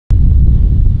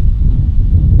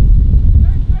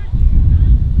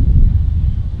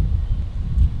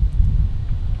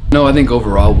No, I think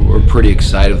overall we're pretty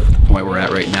excited with the point we're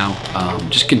at right now.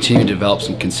 Just continue to develop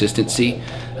some consistency,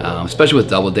 especially with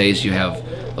double days. You have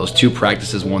those 2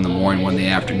 practices, one in the morning, one in the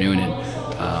afternoon,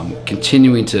 and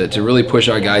continuing to really push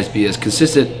our guys to be as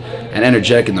consistent and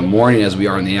energetic in the morning as we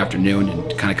are in the afternoon,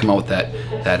 and kind of come out with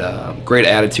that great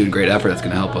attitude and great effort that's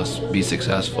going to help us be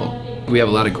successful. We have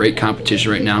a lot of great competition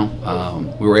right now.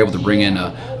 We were able to bring in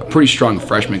a pretty strong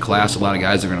freshman class. A lot of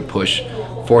guys are going to push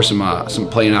for some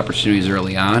playing opportunities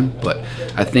early on, but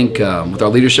I think with our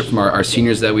leadership from our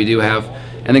seniors that we do have,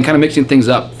 and then kind of mixing things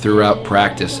up throughout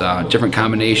practice, different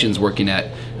combinations, working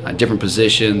at different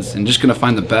positions, and just going to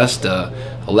find the best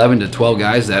 11 to 12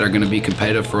 guys that are going to be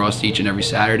competitive for us each and every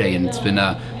Saturday. And it's been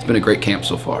a great camp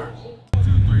so far.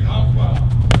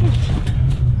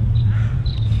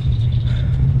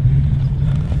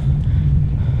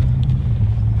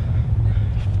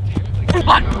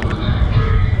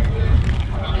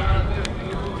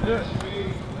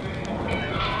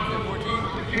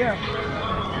 Yeah.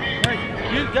 Right.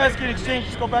 You guys can exchange,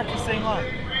 just go back to the same line.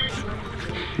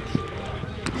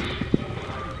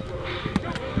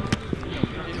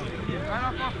 Right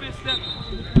off our fifth step.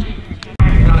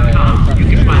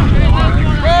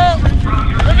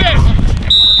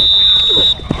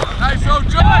 Nice old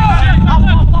John!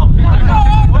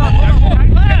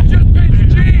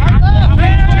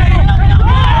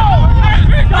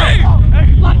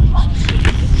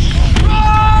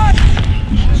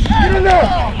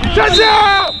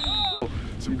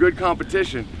 Some good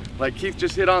competition. Like Keith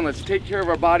just hit on, let's take care of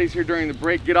our bodies here during the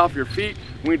break. Get off your feet.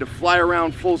 We need to fly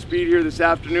around full speed here this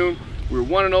afternoon. We were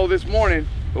 1-0 this morning,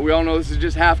 but we all know this is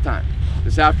just halftime.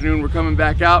 This afternoon we're coming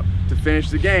back out to finish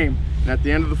the game. And at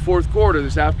the end of the 4th quarter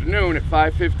this afternoon at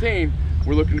 5:15,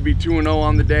 we're looking to be 2-0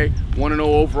 on the day, 1-0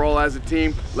 overall as a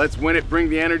team. Let's win it, bring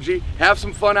the energy, have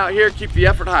some fun out here, keep the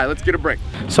effort high. Let's get a break.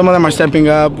 Some of them are stepping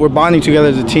up. We're bonding together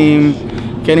as a team,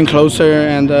 getting closer,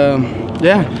 and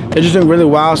yeah, they're just doing really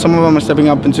well. Some of them are stepping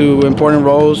up into important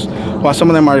roles, while some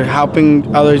of them are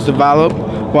helping others develop,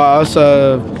 while us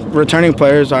returning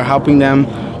players are helping them,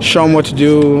 show them what to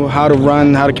do, how to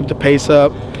run, how to keep the pace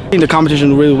up. The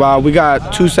competition really well. We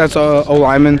got 2 sets of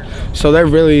O-linemen, so they're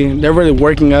really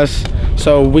working us.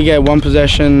 So we get 1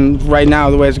 possession. Right now,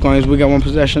 the way it's going is we get 1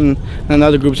 possession, and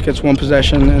another group gets 1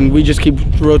 possession, and we just keep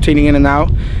rotating in and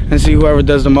out and see whoever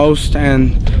does the most.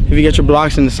 And if you get your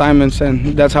blocks and assignments,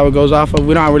 and that's how it goes off of.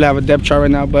 We don't really have a depth chart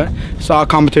right now, but it's all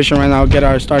competition right now. Get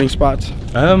our starting spots.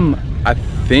 I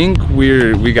think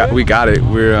we got it.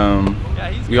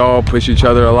 We all push each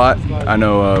other a lot. I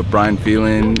know Brian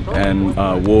Phelan and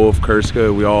Wolf,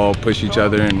 Kurska, we all push each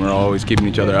other, and we're always keeping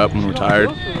each other up when we're tired,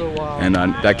 and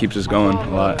that keeps us going a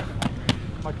lot.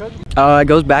 It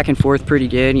goes back and forth pretty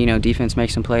good. You know, defense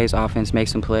makes some plays, offense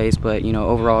makes some plays, but you know,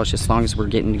 overall, it's just as long as we're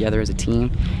getting together as a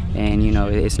team, and you know,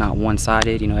 it's not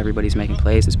one-sided. You know, everybody's making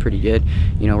plays. It's pretty good.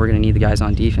 You know, we're gonna need the guys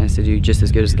on defense to do just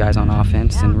as good as the guys on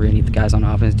offense, and we're gonna need the guys on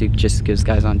offense to do just as good as the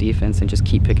guys on defense, and just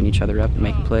keep picking each other up and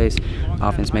making plays.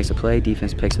 Offense makes a play,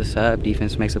 defense picks us up.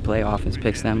 Defense makes a play, offense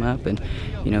picks them up, and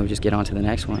you know, just get on to the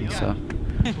next one. So.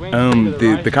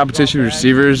 The competition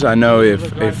receivers, I know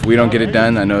if we don't get it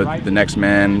done, I know the next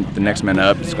man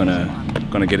up is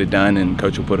gonna get it done, and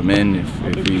coach will put them in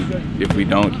if we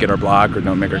don't get our block or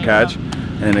don't make our catch.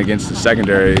 And against the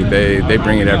secondary, they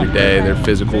bring it every day. They're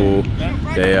physical.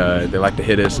 They like to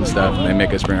hit us and stuff, and they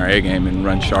make us bring our A game and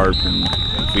run sharp. And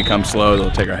if we come slow, they'll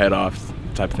take our head off.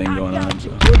 Type of thing going on. So.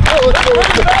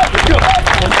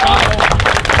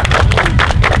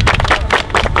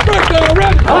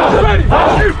 Ready.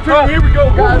 Here we go,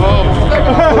 guys.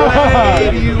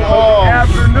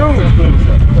 Afternoon.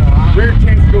 Rare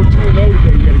chance to go 2-0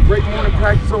 today. We had a great morning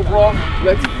practice overall.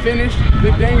 Let's finish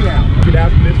the day now. Get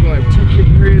after this. We'll have 2 kick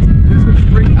periods. This is a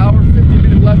straight hour, 50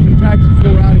 minutes left in practice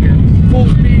before we're out of here. Full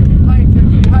speed, high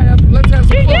intensity, high effort. Let's have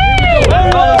some fun.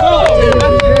 Here we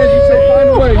go. You say find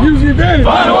a way. Use the advantage.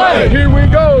 Find a way. Here we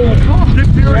go. Get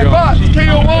to your spots.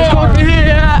 KO. Let's go to here.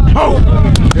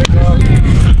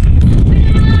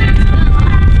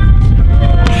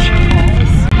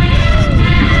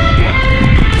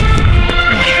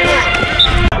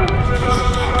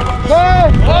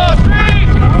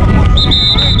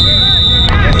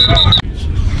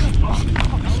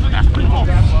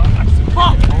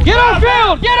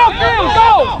 Get up field,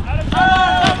 go!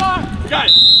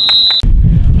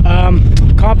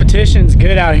 Competition's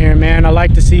good out here, man. I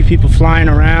like to see people flying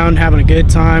around, having a good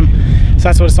time. So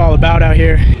that's what it's all about out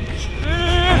here.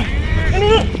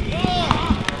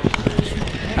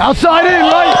 Outside in,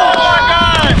 right?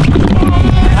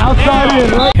 Outside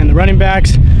in, right? And the running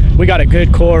backs, we got a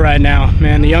good core right now,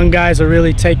 man. The young guys are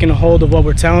really taking a hold of what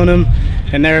we're telling them,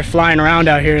 and they're flying around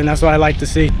out here, and that's what I like to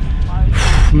see.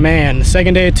 Man, the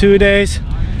second day of 2 days,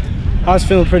 I was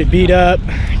feeling pretty beat up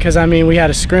because, I mean, we had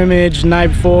a scrimmage the night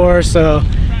before, so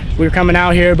we were coming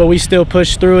out here, but we still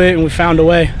pushed through it and we found a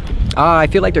way. I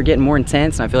feel like they're getting more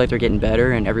intense, and I feel like they're getting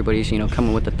better, and everybody's, you know,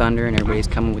 coming with the thunder, and everybody's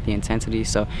coming with the intensity.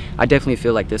 So I definitely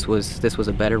feel like this was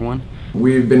a better one.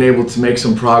 We've been able to make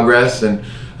some progress, and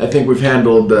I think we've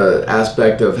handled the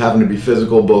aspect of having to be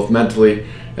physical, both mentally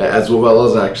as well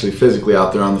as actually physically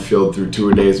out there on the field through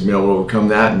 2 days, and been able to overcome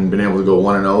that and been able to go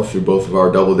 1-0 through both of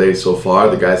our double days so far.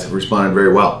 The guys have responded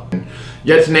very well.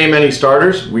 Yet to name any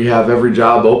starters, we have every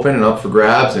job open and up for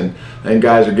grabs, and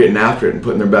guys are getting after it and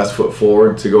putting their best foot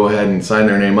forward to go ahead and sign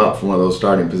their name up for one of those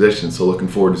starting positions. So looking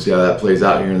forward to see how that plays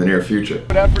out here in the near future.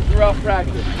 Good effort throughout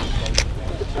practice.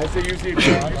 I say use the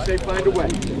advantage, you say find a way.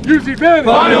 Use the advantage!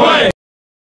 Find a way!